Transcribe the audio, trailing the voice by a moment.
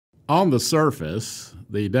On the surface,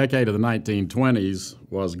 the decade of the 1920s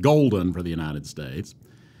was golden for the United States,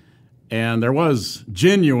 and there was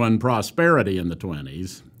genuine prosperity in the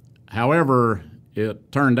 20s. However, it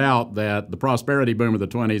turned out that the prosperity boom of the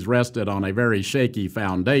 20s rested on a very shaky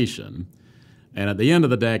foundation, and at the end of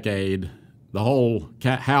the decade, the whole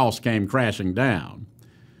house came crashing down.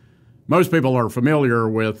 Most people are familiar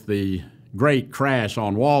with the Great Crash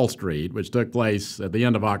on Wall Street, which took place at the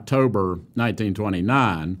end of October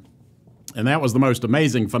 1929, and that was the most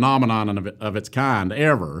amazing phenomenon of its kind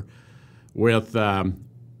ever, with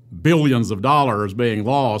billions of dollars being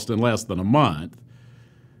lost in less than a month.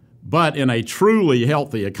 But in a truly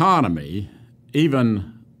healthy economy,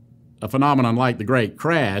 even a phenomenon like the Great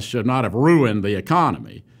Crash should not have ruined the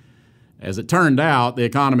economy. As it turned out, the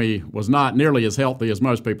economy was not nearly as healthy as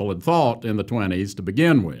most people had thought in the 20s to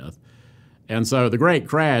begin with. And so the Great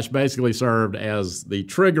Crash basically served as the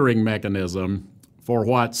triggering mechanism for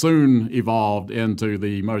what soon evolved into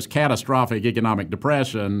the most catastrophic economic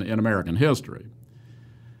depression in American history.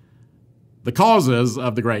 The causes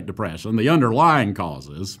of the Great Depression, the underlying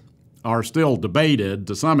causes, are still debated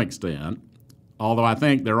to some extent, although I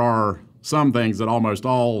think there are some things that almost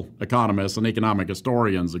all economists and economic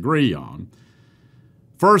historians agree on.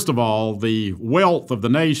 First of all, the wealth of the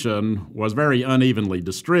nation was very unevenly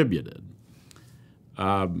distributed.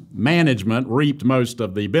 Management reaped most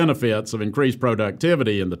of the benefits of increased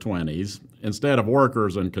productivity in the 20s instead of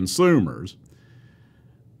workers and consumers.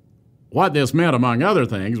 What this meant, among other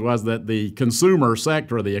things, was that the consumer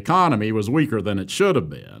sector of the economy was weaker than it should have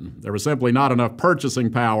been. There was simply not enough purchasing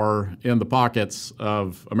power in the pockets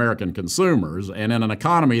of American consumers, and in an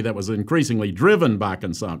economy that was increasingly driven by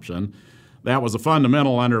consumption, that was a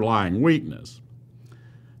fundamental underlying weakness.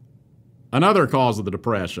 Another cause of the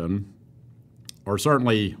Depression, or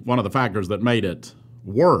certainly one of the factors that made it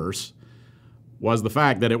worse, was the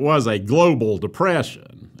fact that it was a global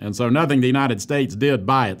depression. And so nothing the United States did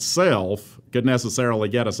by itself could necessarily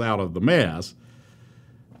get us out of the mess.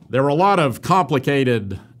 There were a lot of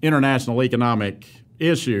complicated international economic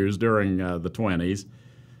issues during the 20s,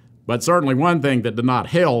 but certainly one thing that did not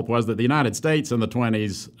help was that the United States in the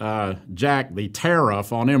 20s jacked the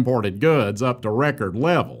tariff on imported goods up to record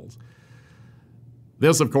levels.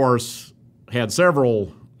 This, of course, had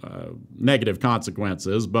several negative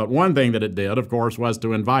consequences, but one thing that it did, of course, was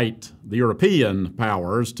to invite the European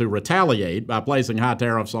powers to retaliate by placing high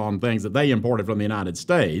tariffs on things that they imported from the United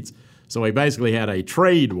States. So we basically had a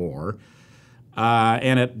trade war,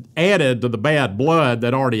 and it added to the bad blood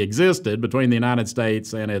that already existed between the United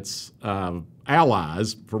States and its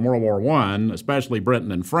allies from World War I, especially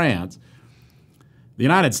Britain and France. The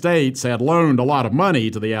United States had loaned a lot of money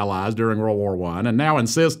to the Allies during World War I and now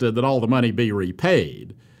insisted that all the money be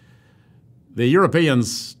repaid. The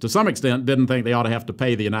Europeans, to some extent, didn't think they ought to have to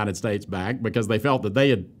pay the United States back because they felt that they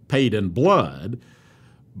had paid in blood,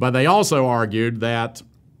 but they also argued that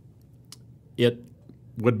it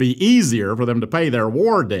would be easier for them to pay their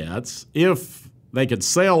war debts if they could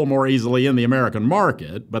sell more easily in the American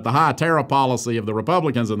market, but the high tariff policy of the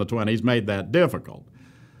Republicans in the 20s made that difficult.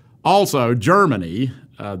 Also, Germany,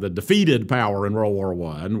 the defeated power in World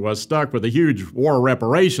War I, was stuck with a huge war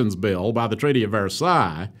reparations bill by the Treaty of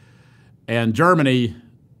Versailles, and Germany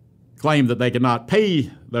claimed that they could not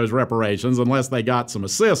pay those reparations unless they got some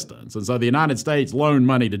assistance. And so the United States loaned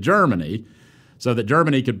money to Germany so that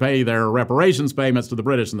Germany could pay their reparations payments to the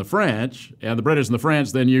British and the French, and the British and the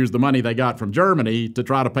French then used the money they got from Germany to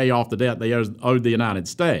try to pay off the debt they owed the United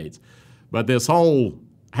States. But this whole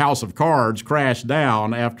house of cards crashed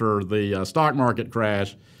down after the stock market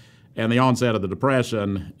crash and the onset of the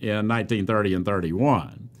Depression in 1930 and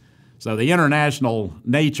 31. So the international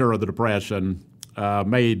nature of the Depression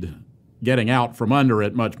made getting out from under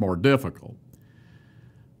it much more difficult.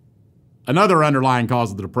 Another underlying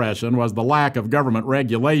cause of the Depression was the lack of government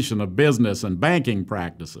regulation of business and banking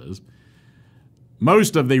practices.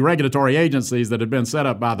 Most of the regulatory agencies that had been set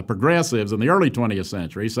up by the progressives in the early 20th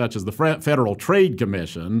century, such as the Federal Trade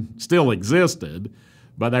Commission, still existed,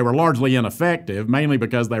 but they were largely ineffective, mainly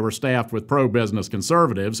because they were staffed with pro-business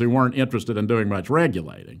conservatives who weren't interested in doing much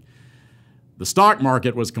regulating. The stock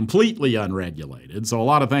market was completely unregulated, so a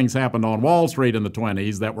lot of things happened on Wall Street in the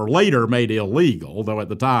 20s that were later made illegal, though at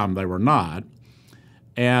the time they were not.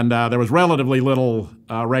 And there was relatively little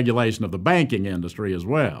regulation of the banking industry as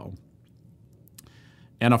well.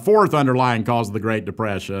 And a fourth underlying cause of the Great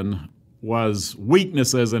Depression was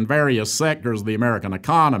weaknesses in various sectors of the American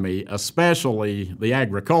economy, especially the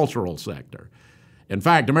agricultural sector. In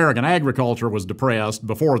fact, American agriculture was depressed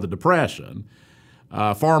before the Depression.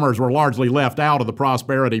 Farmers were largely left out of the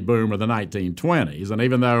prosperity boom of the 1920s, and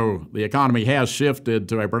even though the economy has shifted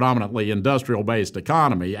to a predominantly industrial-based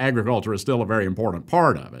economy, agriculture is still a very important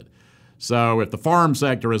part of it. So if the farm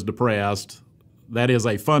sector is depressed, that is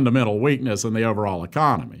a fundamental weakness in the overall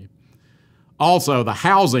economy. Also, the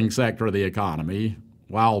housing sector of the economy,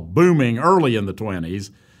 while booming early in the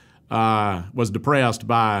 20s, was depressed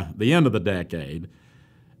by the end of the decade.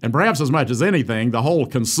 And perhaps as much as anything, the whole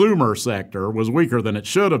consumer sector was weaker than it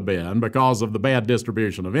should have been because of the bad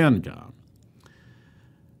distribution of income.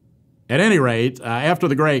 At any rate, after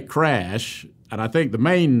the Great Crash, and I think the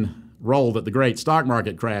main role that the great stock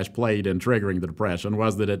market crash played in triggering the Depression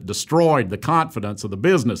was that it destroyed the confidence of the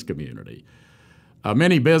business community.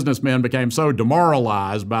 Many businessmen became so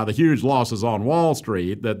demoralized by the huge losses on Wall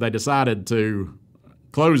Street that they decided to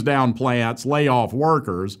close down plants, lay off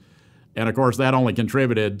workers, and of course that only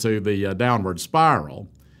contributed to the downward spiral.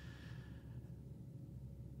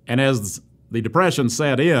 And as the Depression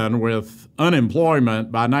set in, with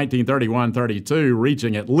unemployment by 1931-32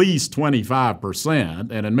 reaching at least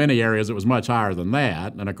 25%, and in many areas it was much higher than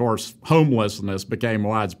that, and of course homelessness became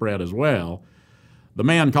widespread as well, the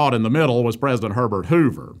man caught in the middle was President Herbert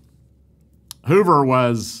Hoover. Hoover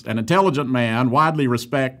was an intelligent man, widely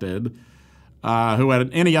respected, who at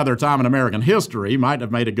any other time in American history might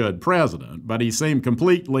have made a good president, but he seemed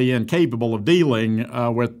completely incapable of dealing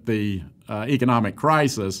with the economic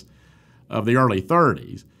crisis of the early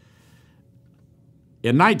 30s.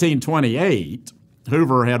 In 1928,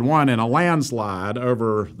 Hoover had won in a landslide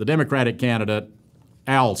over the Democratic candidate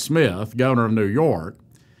Al Smith, governor of New York.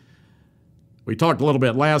 We talked a little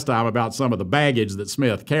bit last time about some of the baggage that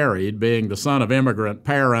Smith carried, being the son of immigrant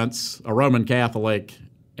parents, a Roman Catholic,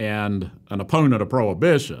 and an opponent of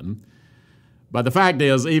Prohibition. But the fact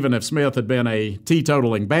is, even if Smith had been a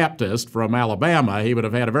teetotaling Baptist from Alabama, he would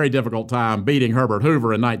have had a very difficult time beating Herbert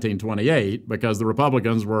Hoover in 1928 because the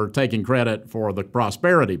Republicans were taking credit for the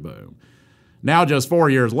prosperity boom. Now, just 4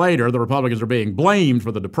 years later, the Republicans are being blamed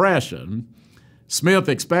for the Depression. Smith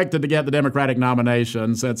expected to get the Democratic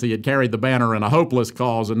nomination since he had carried the banner in a hopeless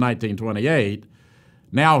cause in 1928.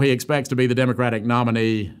 Now he expects to be the Democratic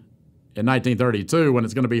nominee in 1932 when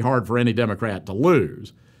it's going to be hard for any Democrat to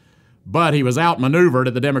lose. But he was outmaneuvered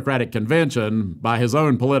at the Democratic convention by his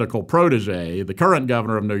own political protege, the current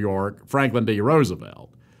governor of New York, Franklin D.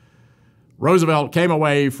 Roosevelt. Roosevelt came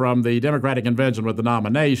away from the Democratic convention with the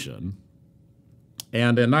nomination,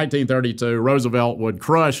 and in 1932, Roosevelt would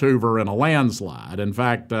crush Hoover in a landslide. In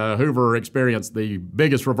fact, Hoover experienced the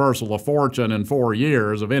biggest reversal of fortune in 4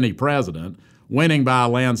 years of any president, winning by a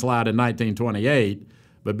landslide in 1928,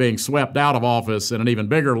 but being swept out of office in an even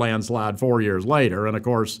bigger landslide 4 years later. And of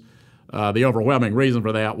course, the overwhelming reason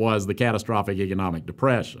for that was the catastrophic economic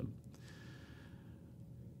depression.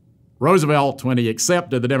 Roosevelt, when he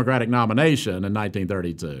accepted the Democratic nomination in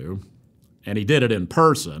 1932, and he did it in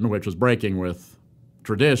person, which was breaking with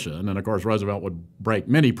tradition, and of course Roosevelt would break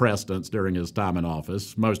many precedents during his time in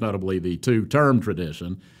office, most notably the two-term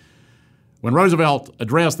tradition. When Roosevelt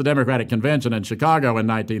addressed the Democratic Convention in Chicago in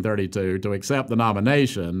 1932 to accept the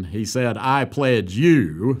nomination, he said, "I pledge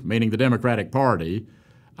you," meaning the Democratic Party,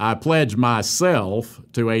 "I pledge myself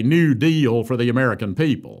to a New Deal for the American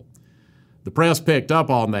people." The press picked up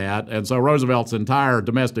on that, and so Roosevelt's entire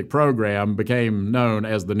domestic program became known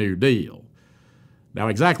as the New Deal. Now,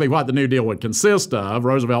 exactly what the New Deal would consist of,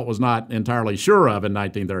 Roosevelt was not entirely sure of in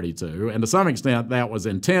 1932, and to some extent that was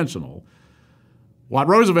intentional. What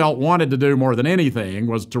Roosevelt wanted to do more than anything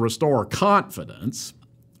was to restore confidence,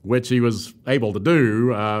 which he was able to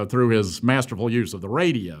do through his masterful use of the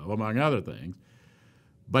radio, among other things.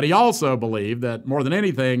 But he also believed that more than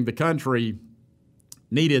anything, the country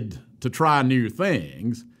needed to try new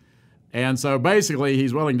things. And so basically,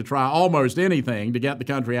 he's willing to try almost anything to get the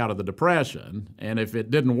country out of the Depression. And if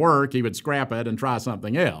it didn't work, he would scrap it and try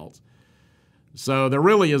something else. So there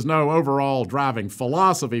really is no overall driving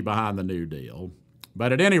philosophy behind the New Deal.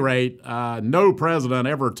 But at any rate, no president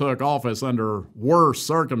ever took office under worse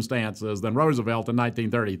circumstances than Roosevelt in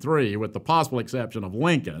 1933, with the possible exception of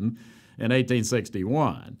Lincoln in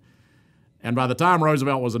 1861. And by the time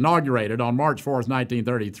Roosevelt was inaugurated on March 4th,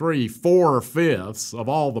 1933, 4/5 of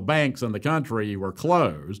all the banks in the country were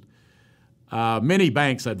closed. Many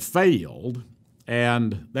banks had failed,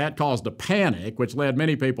 and that caused a panic, which led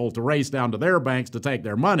many people to race down to their banks to take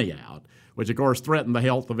their money out, which of course threatened the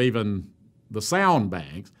health of even the sound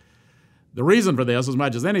banks. The reason for this, as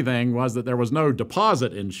much as anything, was that there was no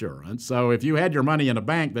deposit insurance. So if you had your money in a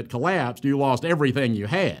bank that collapsed, you lost everything you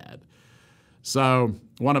had. So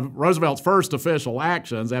one of Roosevelt's first official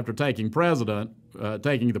actions after taking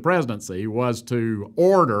the presidency was to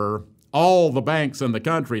order all the banks in the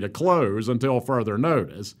country to close until further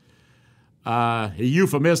notice. He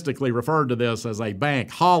euphemistically referred to this as a bank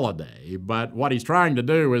holiday, but what he's trying to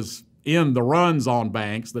do is end the runs on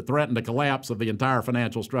banks that threaten the collapse of the entire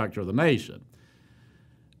financial structure of the nation.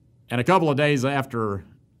 And a couple of days after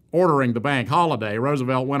ordering the bank holiday,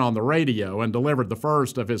 Roosevelt went on the radio and delivered the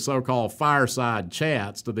first of his so-called fireside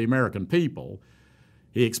chats to the American people.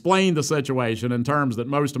 He explained the situation in terms that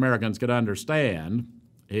most Americans could understand.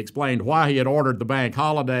 He explained why he had ordered the bank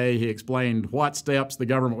holiday. He explained what steps the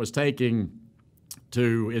government was taking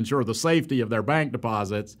to ensure the safety of their bank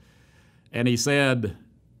deposits. And he said,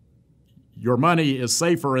 your money is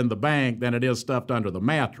safer in the bank than it is stuffed under the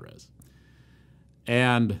mattress.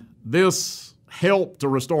 And this helped to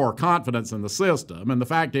restore confidence in the system. And the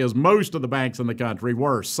fact is, most of the banks in the country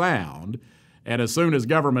were sound. And as soon as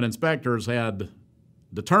government inspectors had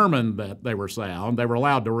determined that they were sound, they were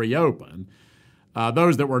allowed to reopen.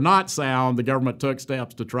 Those that were not sound, the government took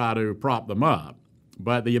steps to try to prop them up.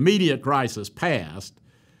 But the immediate crisis passed.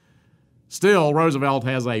 Still, Roosevelt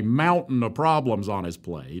has a mountain of problems on his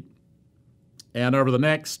plate. And over the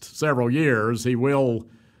next several years, he will,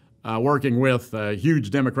 working with huge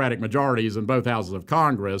Democratic majorities in both houses of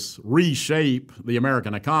Congress, reshape the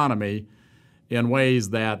American economy in ways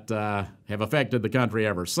that have affected the country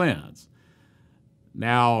ever since.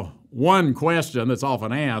 Now, one question that's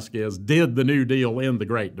often asked is, did the New Deal end the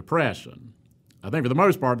Great Depression? I think for the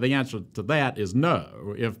most part, the answer to that is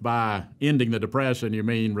no, if by ending the Depression you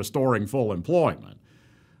mean restoring full employment.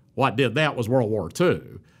 What did that was World War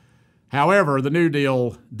II. However, the New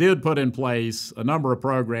Deal did put in place a number of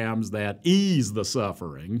programs that eased the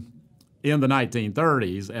suffering in the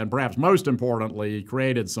 1930s, and perhaps most importantly,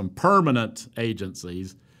 created some permanent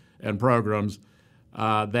agencies and programs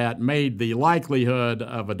that made the likelihood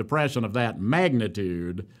of a depression of that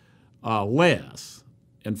magnitude less.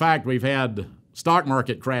 In fact, we've had stock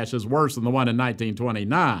market crashes worse than the one in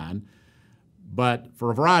 1929, but for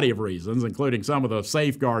a variety of reasons, including some of the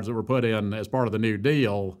safeguards that were put in as part of the New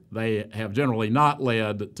Deal, they have generally not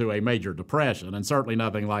led to a major depression, and certainly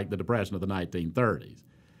nothing like the depression of the 1930s.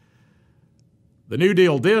 The New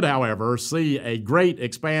Deal did, however, see a great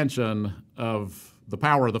expansion of the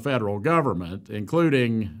power of the federal government,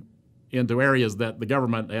 including into areas that the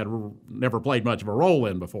government had never played much of a role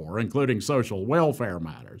in before, including social welfare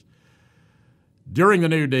matters. During the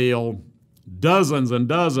New Deal, dozens and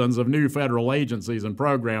dozens of new federal agencies and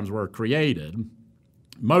programs were created,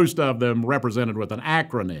 most of them represented with an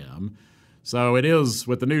acronym. So it is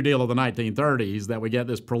with the New Deal of the 1930s that we get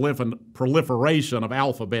this proliferation of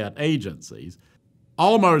alphabet agencies.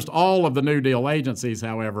 Almost all of the New Deal agencies,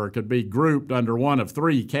 however, could be grouped under one of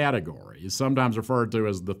three categories, sometimes referred to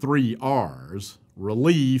as the 3 R's: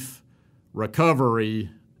 relief, recovery,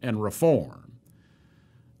 and reform.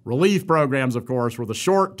 Relief programs, of course, were the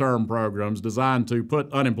short-term programs designed to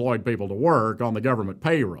put unemployed people to work on the government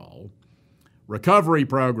payroll. Recovery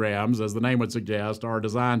programs, as the name would suggest, are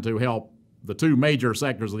designed to help the two major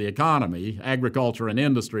sectors of the economy, agriculture and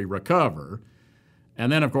industry, recover.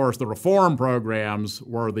 And then, of course, the reform programs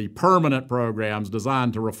were the permanent programs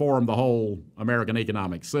designed to reform the whole American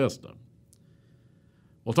economic system.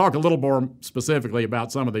 We'll talk a little more specifically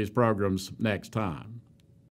about some of these programs next time.